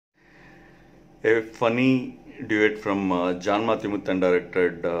A funny duet from John Matthew Muthan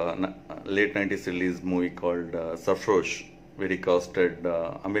directed late 90s release movie called Sarfrosh, where he casted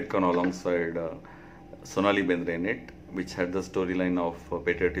Amir Khan alongside Sonali Bendre in it, which had the storyline of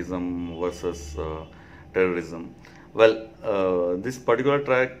patriotism versus terrorism. Well, this particular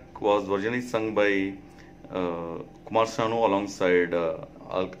track was originally sung by Kumar Sanu alongside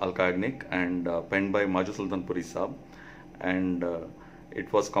Al Kagnik and penned by Maju Sultanpuri Saab, and it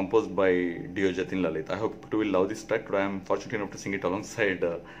was composed by Dio Jatin Lalit. I hope you will love this track. Today I am fortunate enough to sing it alongside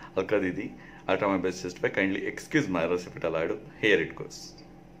Alka Didi. I'll try my best just by kindly excuse my errors if it allowed. Here it goes.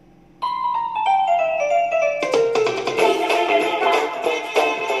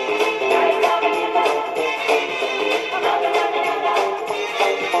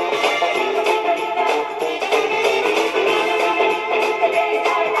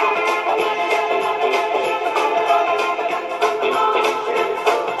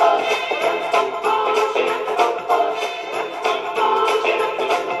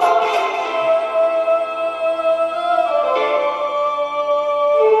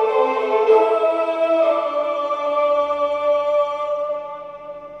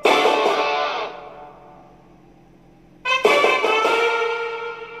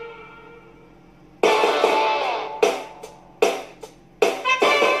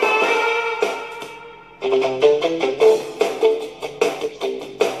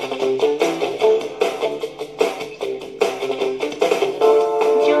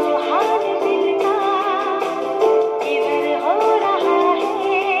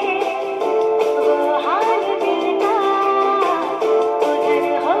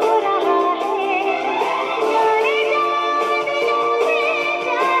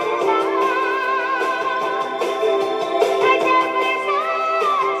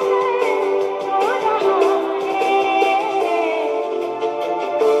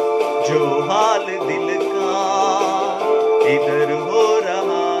 जो हाल दिल का इधर हो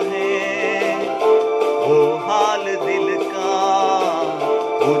रहा है, वो हाल दिल का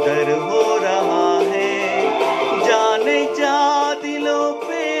उधर हो रहा है। जाने जा दिलों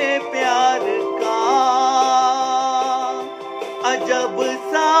पे प्यार का अजब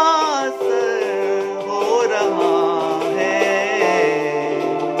सा असर हो रहा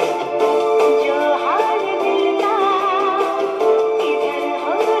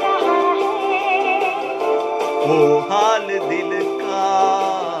वो हाल दिल का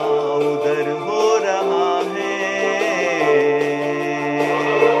उधर हो रहा है।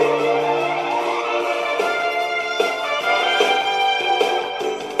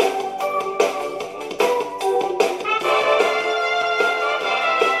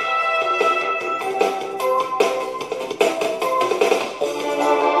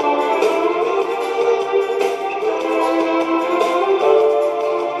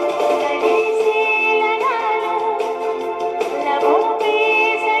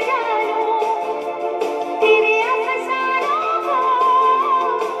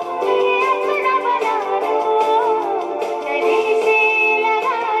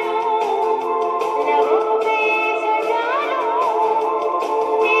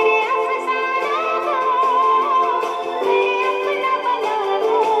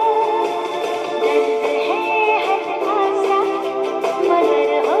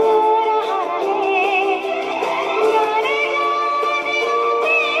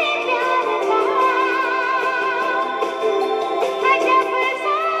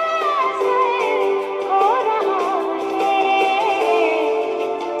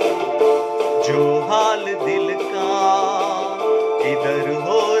 जो हाल दिल का इधर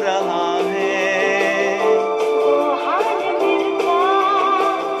हो रहा है, वो हाल दिल का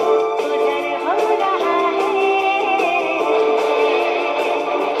उधर हो रहा है।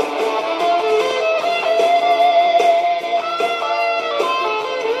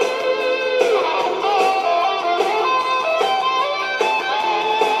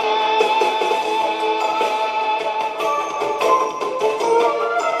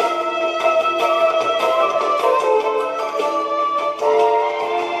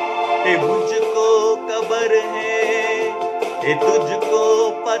 ये मुझको खबर है, ये तुझको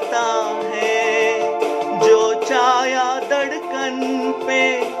पता है, जो छाया धड़कन पे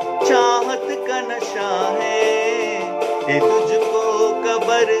चाहत का नशा है। ये तुझको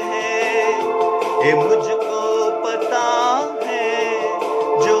खबर है, ये मुझको पता है,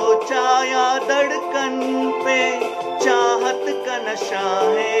 जो छाया धड़कन पे चाहत का नशा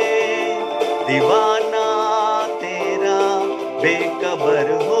है। दीवाना तेरा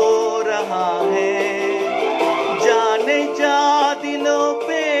बेखबर हो रहा है, जाने जा दिलों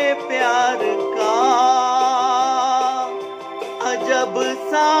पे प्यार का अजब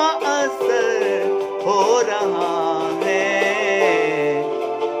सा असर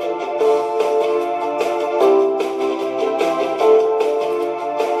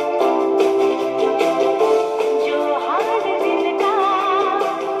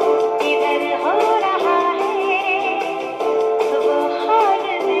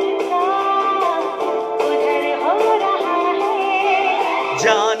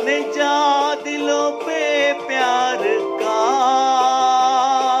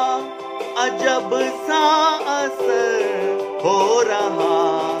जब सा असर हो रहा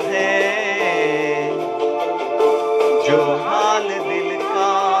है, जो हाल दिल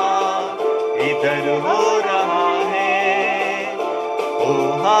का इधर हो रहा है, वो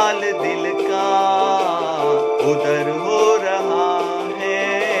हाल दिल का उधर हो